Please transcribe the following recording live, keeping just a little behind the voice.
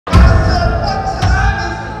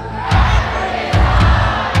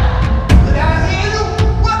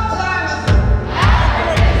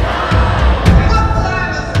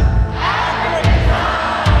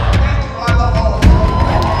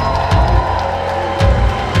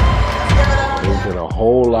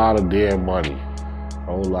whole lot of damn money. A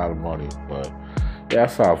whole lot of money, but yeah,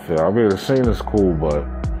 that's how I feel. I mean, the scene is cool, but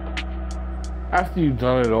after you've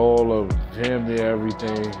done it all of damn near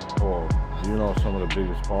everything, or you know, some of the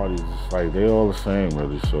biggest parties, it's like they all the same,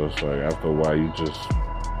 really. So it's like after a while, you just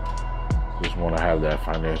want to have that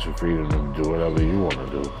financial freedom to do whatever you want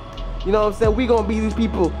to do. You know what I'm saying? We gonna be these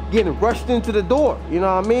people getting rushed into the door. You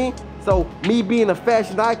know what I mean? So me being a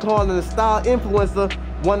fashion icon and a style influencer,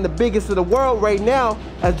 one of the biggest in the world right now,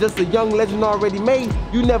 as just a young legend already made,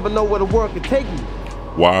 you never know where the world can take you.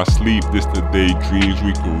 While I sleep, this the day dreams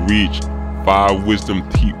we can reach. 5 wisdom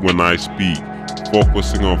teeth when I speak.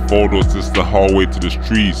 Focusing on photos, this the hallway to the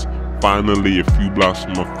streets. Finally, a few blocks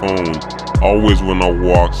from my phone. Always when I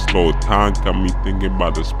walk slow, time got me thinking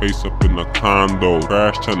about the space up in the condo.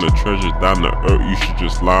 Crash ton of treasures down the earth, you should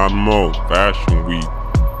just line more. Fashion week,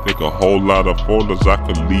 take a whole lot of photos, I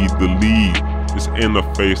could lead the lead. This ain't a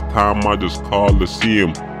FaceTime, I just call to see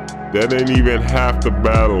him. That ain't even half the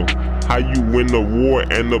battle. How you win the war,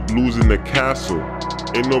 end up losing the castle.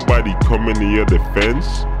 Ain't nobody coming to your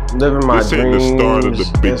defense. Living my this ain't dreams. The start of the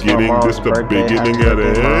beginning, this the birthday. beginning of the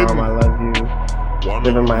end. Mom, I love you.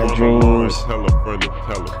 Living my dreams. Tell a friend to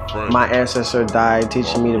tell a friend. My ancestor died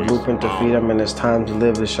teaching me the blueprint to freedom, and it's time to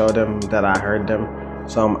live to show them that I heard them.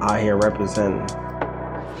 So I'm out here representing.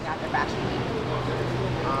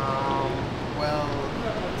 Well,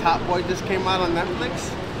 Top Boy just came out on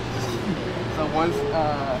Netflix. So once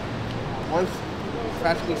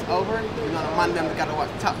Fashion Week's over, you know, on Monday we gotta watch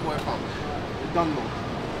Top Boy from. Done more.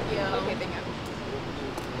 Yeah. Okay, thank you.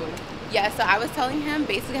 Yeah, so I was telling him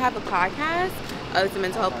basically I have a podcast. It's a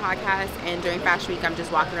mental health podcast, and during Fashion Week, I'm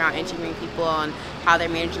just walking around interviewing people on how they're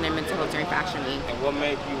managing their mental health during Fashion Week. And what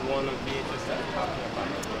made you want to be just talking about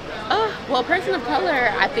it? Well, person of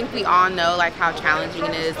color, I think we all know like how challenging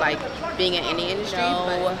it is, like being in any industry.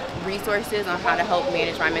 But resources on how to help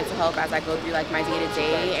manage my mental health as I go through like my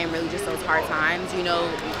day-to-day and really just those hard times. You know,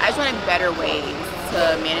 I just wanted better ways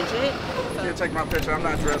to manage it. So. You take my picture. I'm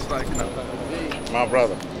not dressed like, you know. My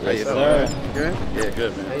brother. How you doing? Good? Yeah,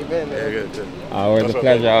 good, man. How you been, man? Yeah, good, good. Always a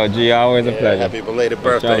pleasure, OG. Always a pleasure. Happy belated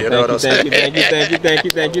birthday, you know what I'm saying? Thank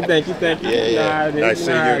you. Yeah. Nice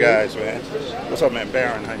seeing you guys, man. What's up, man?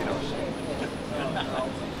 Baron, how you doing?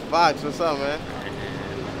 Fox, what's up, man?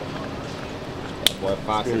 Boy,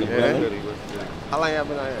 Fox in the building. How long y'all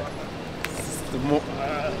been out here?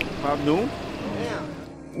 About noon?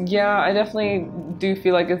 Yeah, I definitely do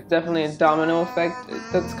feel like it's definitely a domino effect.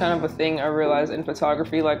 That's kind of a thing I realize in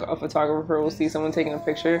photography. Like a photographer will see someone taking a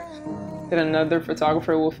picture, then another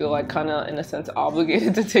photographer will feel like kind of in a sense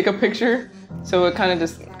obligated to take a picture. So it kind of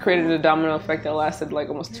just created a domino effect that lasted like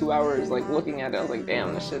almost 2 hours. Like looking at it, I was like,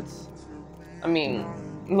 damn, this shit's. I mean,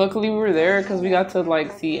 luckily we were there because we got to like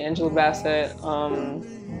see Angela Bassett.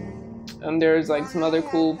 And there's like some other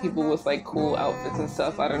cool people with like cool outfits and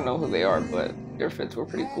stuff. I don't know who they are, but their fits were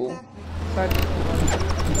pretty cool.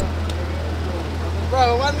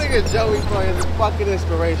 Bro, my nigga Joey Boy is a fucking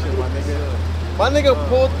inspiration, my nigga. My nigga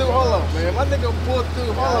pulled through, hold up, man. My nigga pulled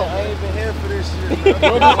through, hold up. I ain't been here for this shit.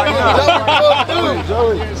 Joey pulled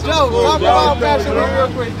through. Joe, talk about Fashion Week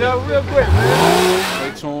real quick, Joe, real quick,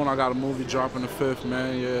 man. Stay tuned. I got a movie dropping the 5th,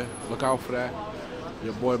 man. Yeah, look out for that.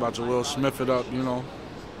 Your boy about to Will Smith it up, you know.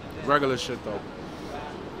 Regular shit though.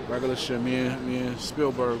 Regular shit. Me and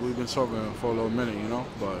Spielberg, we've been talking for a little minute, you know,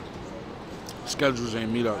 but schedules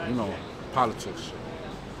ain't meet up, you know, politics.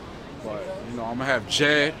 But you know, I'm gonna have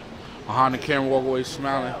Jed behind the camera,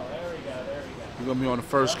 WalkAwaySmilin. We're gonna be on the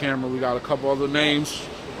first camera. We got a couple other names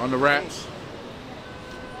on the wraps.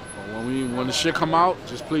 But when the shit come out,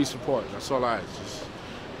 just please support. That's all I ask. Just,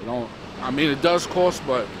 you know, I mean it does cost,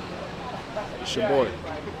 but it's your boy.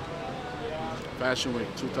 Fashion Week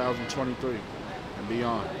 2023 and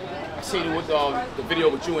beyond. I seen it with the video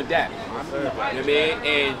with you and Dap. You know what I mean?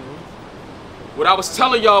 And what I was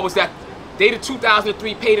telling y'all was that they the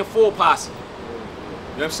 2003 paid in full posse. You know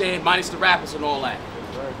what I'm saying? Minus the rappers and all that.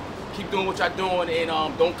 Keep doing what y'all doing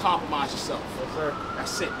and don't compromise yourself.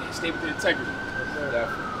 That's it, man. Stay with integrity.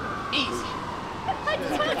 Easy. I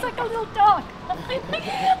just want it's like a little dog. I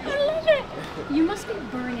love it. You must be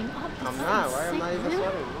burning up. I'm not, right? I'm not even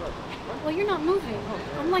sweating. Well, you're not moving.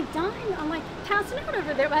 I'm like dying. I'm like passing out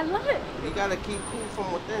over there. I love it. You gotta keep cool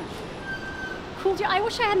from within. Cool. I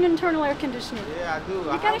wish I had an internal air conditioner. Yeah, I do. You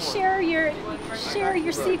gotta share your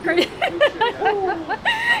secret.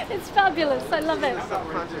 It's fabulous. I love it.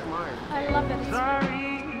 Subconscious mind. I love it. Sorry,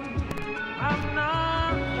 I'm not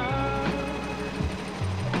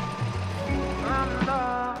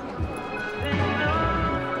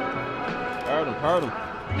Heard him.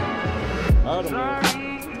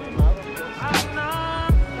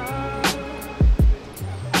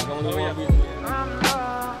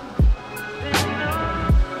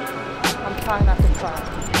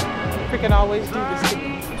 can always do this to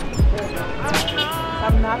me.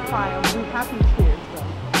 I'm not crying. I'm really happy tears though.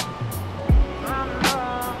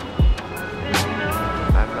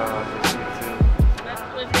 I know, I miss you too. That's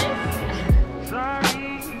what this is.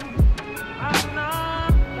 Sorry, I'm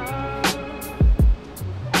not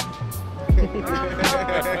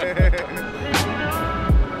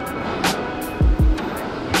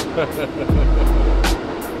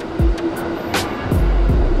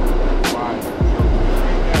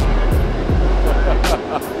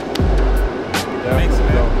Thanks,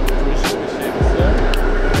 man. Appreciate it, sir.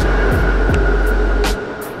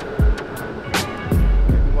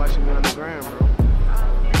 You watching me on the gram, bro.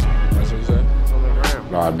 That's what you said? It's on the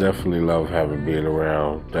gram. No, I definitely love having being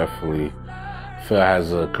around. Definitely. Phil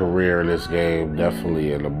has a career in this game,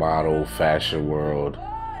 definitely in the model fashion world.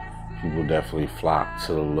 People definitely flocked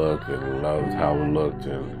to the look and loved how it looked.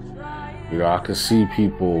 And, you know, I could see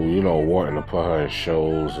people, you know, wanting to put her in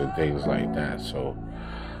shows and things like that. So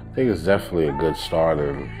I think it's definitely a good start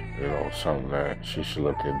and, you know, something that she should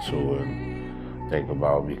look into and think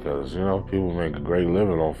about because, you know, people make a great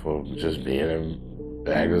living off of just being in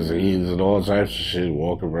magazines and all types of shit,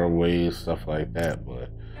 walking runways, stuff like that. But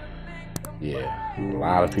yeah, a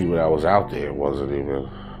lot of people that was out there wasn't even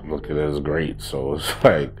looking as great. So it's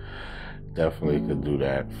like, definitely could do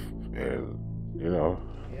that and, you know,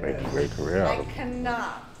 make a great career out of I it.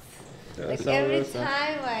 cannot. That's Like every all it is.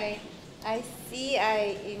 time I see,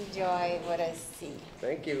 I enjoy what I see.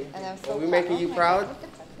 Thank you. And I'm so Are we making you proud?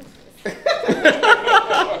 It's so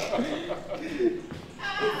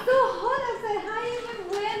hot outside. How do you even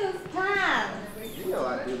wear those pants? You know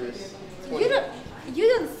I do this. You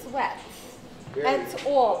don't sweat at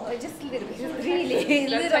all. Or just a little bit. Just really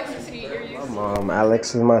little. My mom,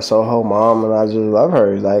 Alex, is my Soho mom, and I just love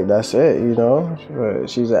her. Like, that's it, you know?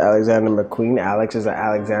 She's an Alexander McQueen. Alex is an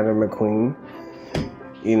Alexander McQueen.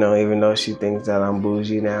 You know, even though she thinks that I'm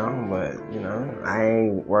bougie now, but, you know, I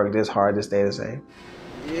ain't worked this hard to stay the same.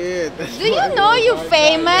 Yeah, Do you know you're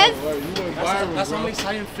famous? That's only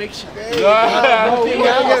science fiction. Hey, we gotta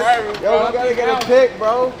get a pic,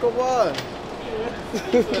 bro. Come on.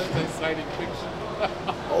 Exciting fiction.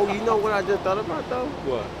 Oh, you know what I just thought about though?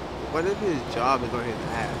 What? What if his job is on his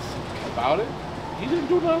ass? About it? He didn't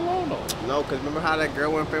do nothing wrong though. No, because remember how that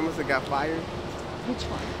girl went famous and got fired? Which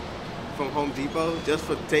one? From Home Depot, just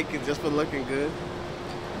for looking good.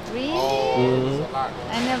 Really? Oh,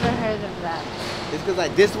 I never heard of that. It's because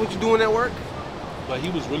like this is what you doing at work? But he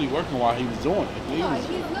was really working while he was doing it. He was,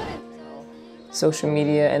 Social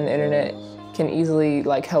media and the internet can easily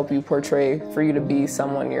like help you portray for you to be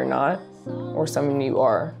someone you're not or someone you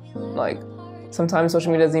are. Like sometimes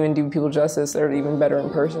social media doesn't even do people justice. They're even better in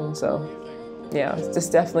person. So yeah, it's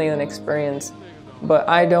just definitely an experience. But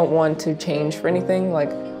I don't want to change for anything.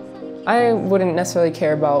 Like I wouldn't necessarily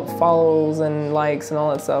care about follows and likes and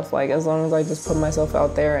all that stuff. Like as long as I just put myself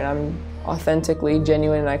out there and I'm authentically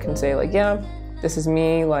genuine and I can say like, yeah, this is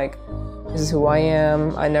me, like this is who I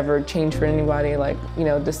am. I never change for anybody, like, you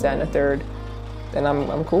know, this, that, and a third. Then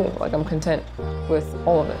I'm cool. Like I'm content with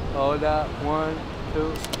all of it. Hold up, 1,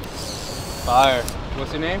 2. Fire.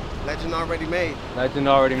 What's your name? Legend already made. Legend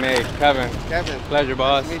already made. Kevin. Kevin. Pleasure,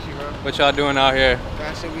 boss. Nice to meet you, bro. What y'all doing out here?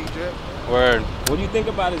 Fashion Week drip. Word. What do you think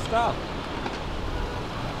about his style?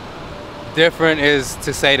 Different is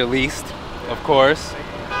to say the least, of course.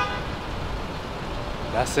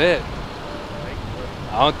 That's it.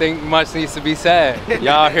 I don't think much needs to be said. Y'all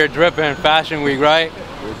out here dripping Fashion Week, right?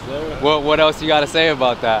 Yes, sir. What else you got to say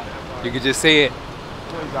about that? You could just see it.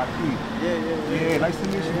 Yeah, nice to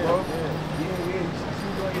meet you, bro. Yeah.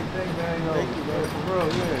 Thank you, bro. For real,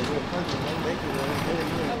 yeah. Thank you,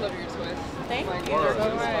 man. I love your twist. Thank Like, you so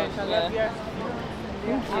much. I love your.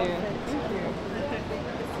 Thank you.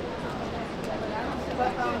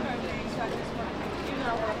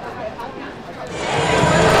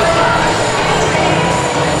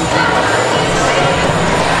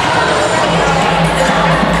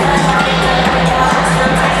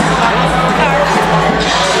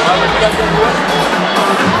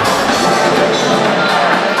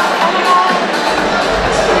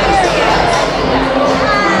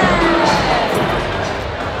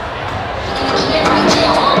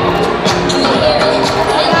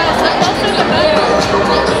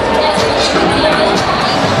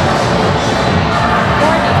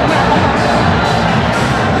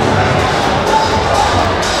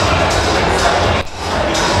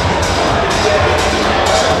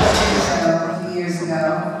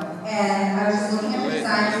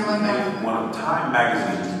 One of Time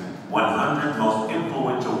Magazine's 100 most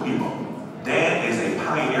influential people. Dan is a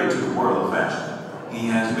pioneer to the world of fashion. He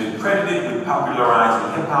has been credited with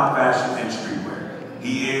popularizing hip-hop fashion and streetwear.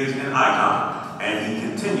 He is an icon, and he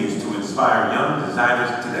continues to inspire young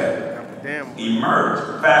designers today.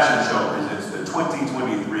 Emerge Fashion Show presents the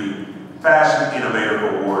 2023 Fashion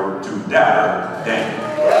Innovator Award to Dapper Dan.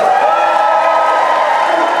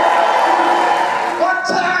 What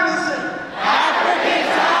time is it? African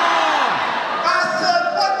time! I said,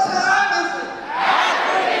 what time is it?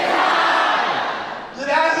 African time! Did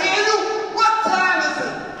I hear you? What time is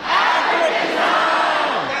it? African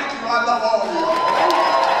time! Thank you, I love all of you.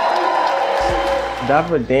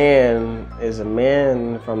 Dapper Dan is a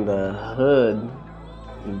man from the hood,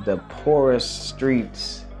 the poorest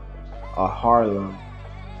streets of Harlem,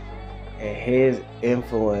 and his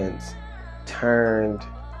influence turned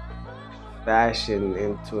fashion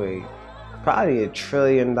into probably $1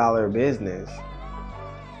 trillion business,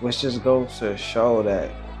 which just goes to show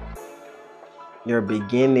that your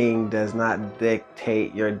beginning does not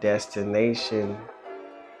dictate your destination,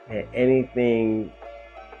 and anything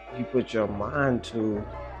you put your mind to,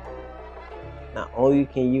 not only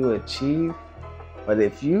can you achieve, but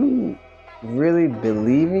if you really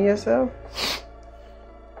believe in yourself,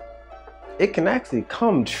 it can actually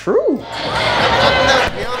come true.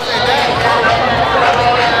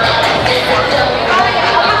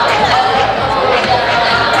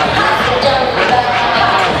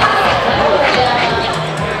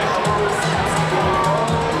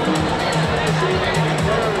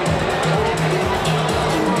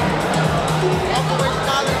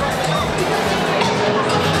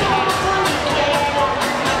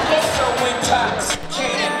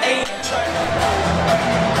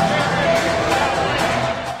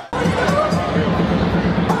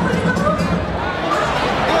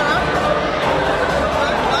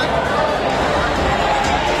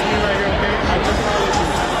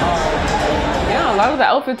 The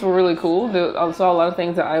outfits were really cool. I saw a lot of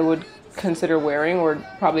things that I would consider wearing or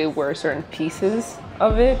probably wear certain pieces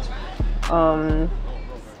of it. I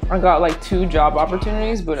got like 2 job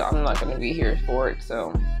opportunities, but I'm not going to be here for it.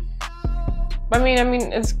 So, I mean,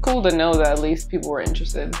 it's cool to know that at least people were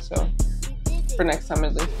interested. So, for next time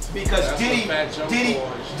at least. Because Diddy's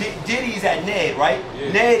at Ned, right?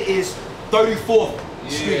 Yeah. Ned is 34th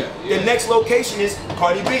Street. Yeah. The next location is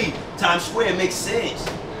Cardi B, Times Square. Makes sense.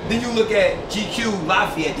 Then you look at GQ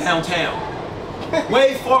Lafayette downtown,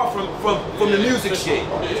 way far from the music shit.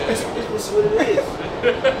 It's what it is.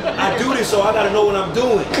 I do this, so I gotta know what I'm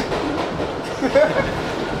doing.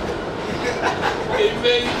 Hey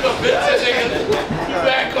man, you convinced nigga. You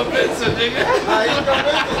back convinced nigga. Nah, you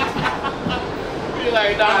convinced. Be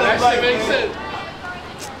like, nah, that shit makes sense.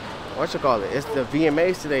 What you call it? It's the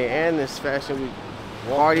VMAs today and it's Fashion Week.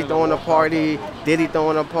 Cardi throwing a party, Diddy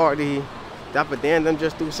throwing a party. Dapper Dan them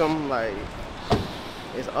just do something like,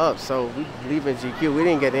 it's up, so we leaving GQ. We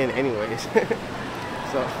didn't get in anyways.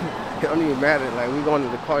 So it don't even matter, like we going to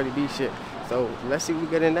the Cardi B shit. So let's see if we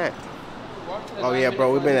get in that. Oh yeah,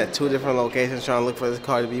 bro, we've been at 2 different locations trying to look for this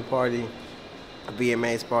Cardi B party, a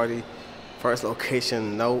VMA's party. First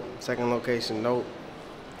location, nope. Second location, nope.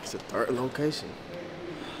 It's the 3rd location.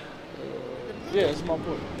 Yeah, it's my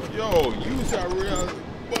boy. Yo, use that real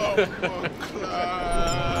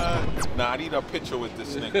Nah, I need a picture with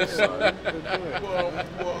this nigga, son.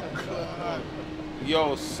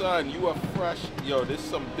 Yo, son, you are fresh. Yo, this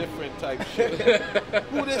some different type shit.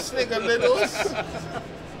 Who this nigga, Littles?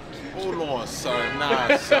 Hold on, son.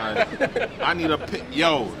 Nah, son. I need a pic.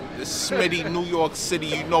 Yo, this Smitty, New York City,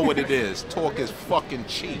 you know what it is. Talk is fucking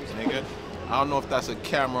cheap, nigga. I don't know if that's a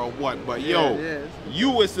camera or what, but yo,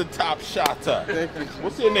 you is the top shotter. Thank you.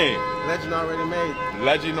 What's your name? Legend already made.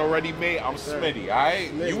 Legend already made. I'm Smitty,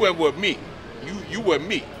 alright? You went with me. You with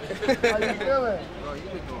me. How you feeling? Bro, you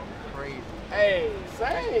been going crazy. Hey,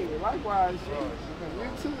 same. Likewise, you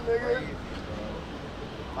too, nigga.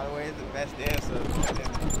 By the way, it's the best dancer.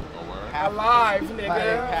 Alive,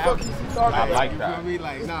 nigga. Fuck you talking I like that. You feel me?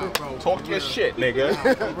 Like, nah, bro. Talk your shit, nigga.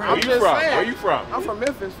 Where you just from? saying. Where you from? I'm from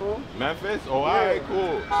Memphis, fool. Memphis? Oh, alright,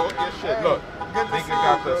 cool. Talk your shit. Look, nigga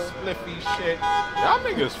got the spliffy shit. Y'all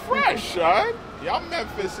niggas fresh, son. Y'all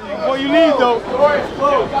Memphis. Before you leave, though, the door's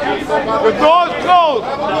closed. The door's closed.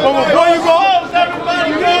 But before you go home,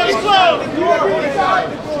 everybody, the door's closed.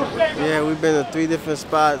 Yeah, we've been to 3 different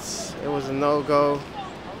spots. It was a no-go.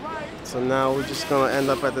 So now we're just gonna end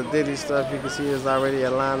up at the Diddy stuff. You can see there's already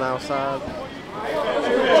a line outside.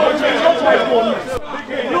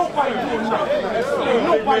 Nobody doing nothing. Ain't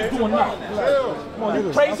nobody doing nothing. Come on,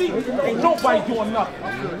 you crazy? Ain't nobody doing nothing.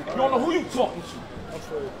 You don't know who you talking to.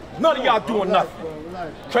 None of y'all doing nothing.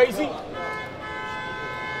 Crazy?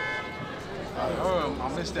 I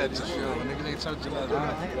missed that shit. Niggas ain't touching us.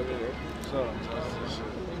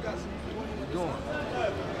 What you doing?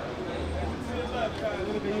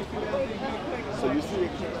 So you see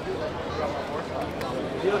it.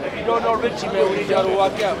 If you don't know Richie, man, we need y'all to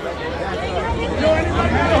walk out.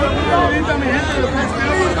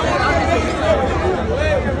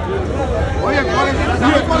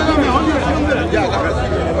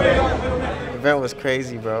 The event was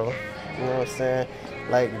crazy, bro. You know what I'm saying?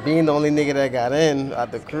 Like, being the only nigga that got in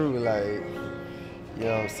out the crew, like, you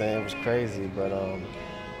know what I'm saying? It was crazy, but,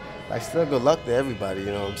 like, still good luck to everybody, you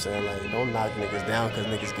know what I'm saying? Like, don't knock niggas down because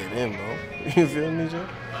niggas get in, bro. You feel me, Joe?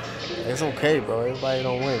 It's okay, bro. Everybody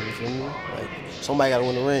don't win, you feel me? Like, somebody got to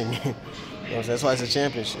win the ring. You know what I'm saying? That's why it's a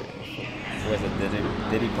championship. It was a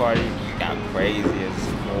Diddy party. Got crazy as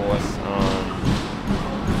force.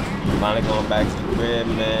 Finally going back to the crib,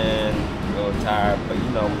 man. A little tired, but you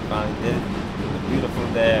know, we finally did it. It was a beautiful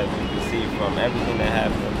day, as you can see from everything that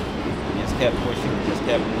happened. We just kept pushing, we just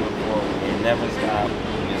kept moving forward. We never stopped.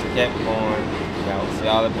 We just kept going. You know, see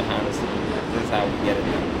all it behind the scenes. This is how we get it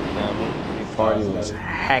done. You know what I mean? Diddy party was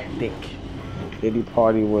hectic. Diddy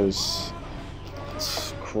party was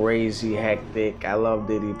crazy hectic. I love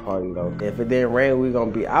Diddy party though. If it didn't rain,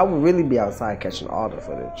 I would really be outside catching all the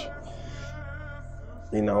footage.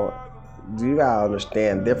 You know, you gotta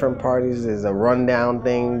understand, different parties is a rundown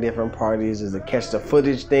thing, different parties is a catch the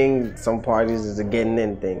footage thing, some parties is a getting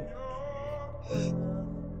in thing.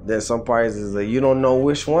 Then some parties is a you don't know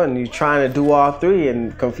which one. You're trying to do all three,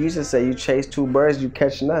 and Confucius said you chase two birds, you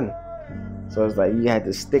catch none. So it's like you had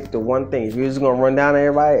to stick to one thing. If you was gonna run down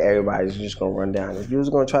everybody's just gonna run down. If you was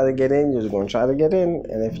gonna try to get in, you're just gonna try to get in.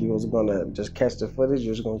 And if you was gonna just catch the footage,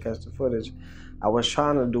 you're just gonna catch the footage. I was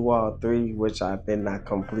trying to do all three, which I did not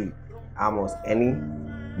complete almost any.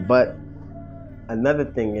 But another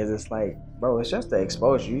thing is, it's like, bro, it's just the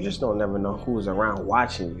exposure. You just don't never know who's around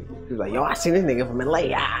watching you. You're like, yo, I seen this nigga from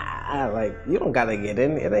LA. Like, you don't gotta get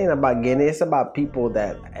in. It ain't about getting in. It's about people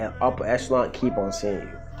that at upper echelon keep on seeing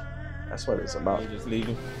you. That's what it's about. Just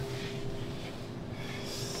leaving.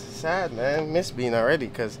 Sad, man. Miss Bean already,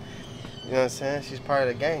 because, you know what I'm saying? She's part of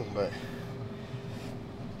the gang, but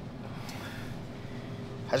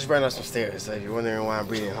I just ran up some stairs, so if you're wondering why I'm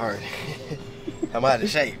breathing hard. I'm out of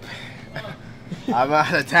shape. I'm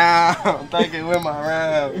out of town. I'm thinking with my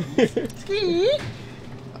round.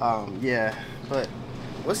 Yeah, but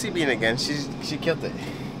we'll see Bean again. She killed it.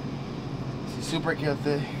 She super killed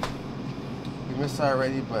it. We missed her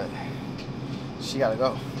already, but she gotta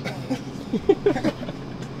go.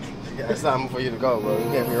 She got something for you to go, bro. You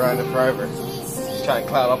can't be riding it forever. You're trying to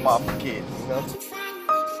cloud up off the kids, you know?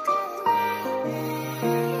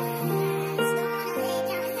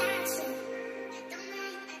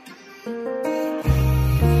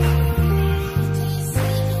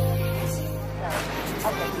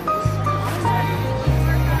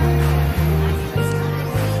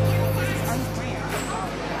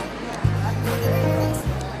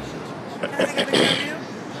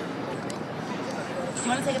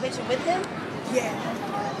 With him? Yeah.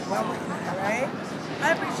 Well, all right. I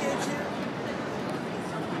appreciate you.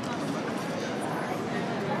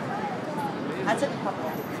 I took a couple.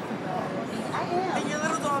 I am. And your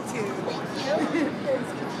little dog too.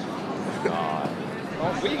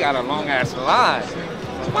 We got a long ass line.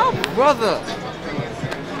 My brother.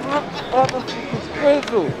 My brother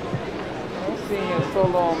Grizzle. I've seen you so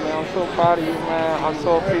long, man. I'm so proud of you, man. I'm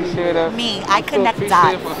so appreciative. Me, I connect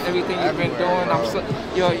dots. For everything you've been doing. I'm so,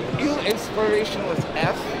 you inspiration was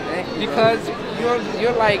F. Because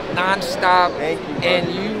you're like nonstop,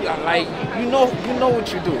 and you like you know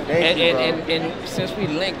what you do. And since we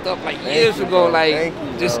linked up like years ago, like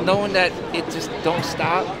just knowing that it just don't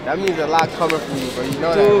stop. That means a lot coming from you, but you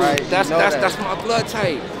know Dude, that, right? That's my blood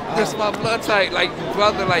type. That's my blood type. Like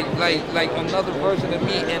brother, like another version of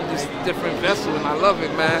me in this different vessel, and I love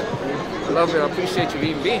it, man. I love it. I appreciate you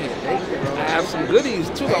even being here. I have some goodies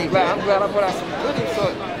too. I'm glad I put out some goodies.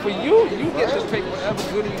 So for you get to pick whatever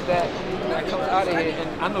goodies that comes out of here.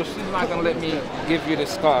 And I know she's not gonna let me give you the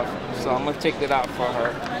scarf, so I'm gonna take that out for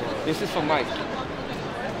her. This is for Mike,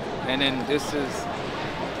 and then this is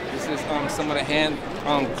some of the hand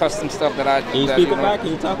custom stuff that I. Can you speak about it?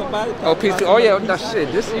 Can you talk about it? Oh yeah, that shit.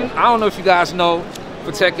 I don't know if you guys know.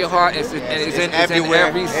 Protect Your Heart. It's in every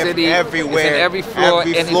city, everywhere, it's in every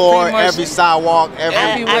floor, every sidewalk,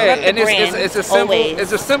 everywhere. And it's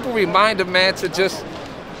a simple reminder, man, to just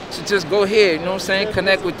go here. You know what I'm saying?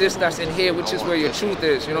 Connect with this that's in here, which is where your truth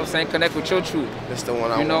is. You know what I'm saying? Connect with your truth. That's the one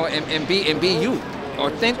I want. And be you,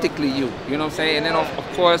 authentically you. You know what I'm saying? And then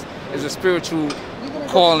of course, is a spiritual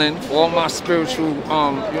calling. All my spiritual,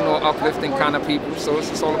 uplifting kind of people. So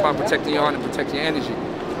it's all about protecting your heart and protecting your energy.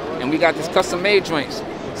 And we got this custom made joints.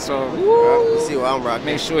 So see what I'm rocking.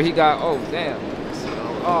 Make sure he got. Oh damn.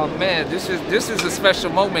 oh man, this is a special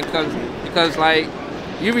moment because like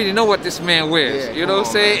you really know what this man wears. Yeah, you know what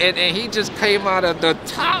I'm saying? man. And he just came out of the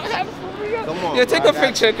top. Come on. Yeah, take bro, a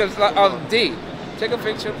picture because D. Take a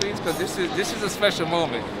picture, please, because this is a special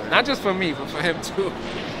moment, not just for me, but for him too.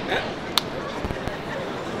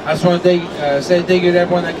 I just want to say thank you to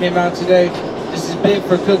everyone that came out today. This is big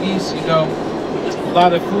for cookies. You know, a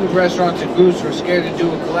lot of food restaurants and groups were scared to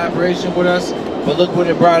do a collaboration with us, but look what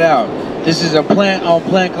it brought out. This is a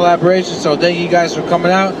plant-on-plant collaboration, so thank you guys for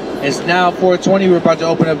coming out. It's now 4:20. We're about to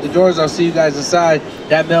open up the doors. I'll see you guys inside.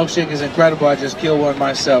 That milkshake is incredible. I just killed one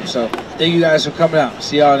myself, so thank you guys for coming out.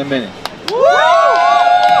 See y'all in a minute.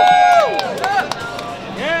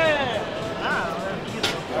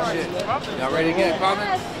 Y'all ready to get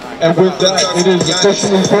comments? And with that, it is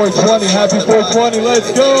officially 420. Happy 420.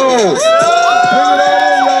 Let's go. Bring it on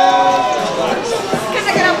in, y'all. Can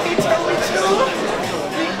I get a picture with you?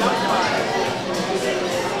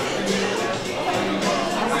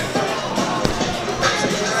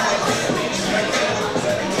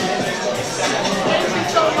 Thank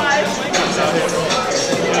you so much.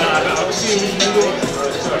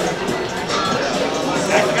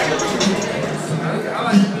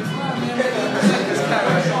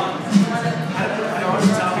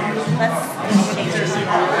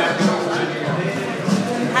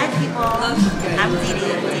 Hi people, I'm Didi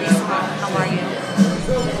Simone. How are you?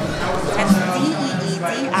 That's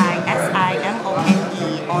DEEDISIMONE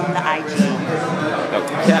on the IG.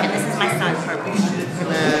 And this is my son, Purple.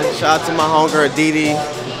 Man, shout out to my homegirl Didi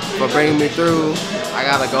for bringing me through. I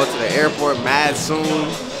gotta go to the airport mad soon.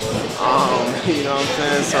 You know what I'm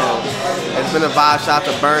saying? So it's been a vibe. Shout out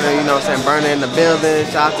to Burner, you know what I'm saying? Burner in the building.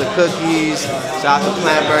 Shout out to Cookies. Shout out to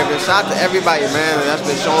Plant Burger. Shout out to everybody, man, that's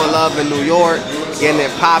been showing love in New York, getting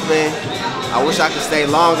it popping. I wish I could stay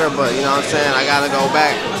longer, but you know what I'm saying? I gotta go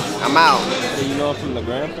back. I'm out. So you know from the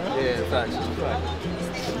grandpa? Yeah, facts.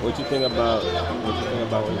 What you think about what you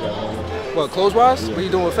got going on? What, clothes-wise? Yeah. What you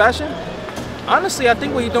doing with fashion? Honestly, I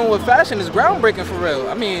think what you're doing with fashion is groundbreaking for real.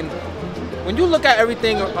 I mean, when you look at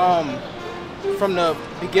everything from the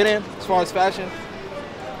beginning, as far as fashion,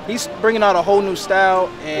 he's bringing out a whole new style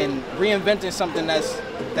and reinventing something that's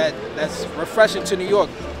refreshing to New York.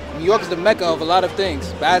 New York is the mecca of a lot of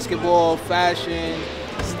things: basketball, fashion,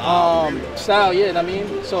 style. Yeah, I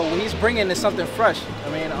mean, so what he's bringing is something fresh. I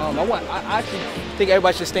mean, I actually think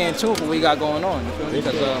everybody should stay in tune for what he got going on. You feel me?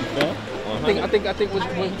 Because I think what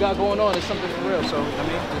he got going on is something for real. So I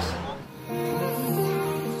mean, just.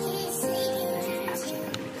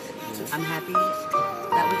 I'm happy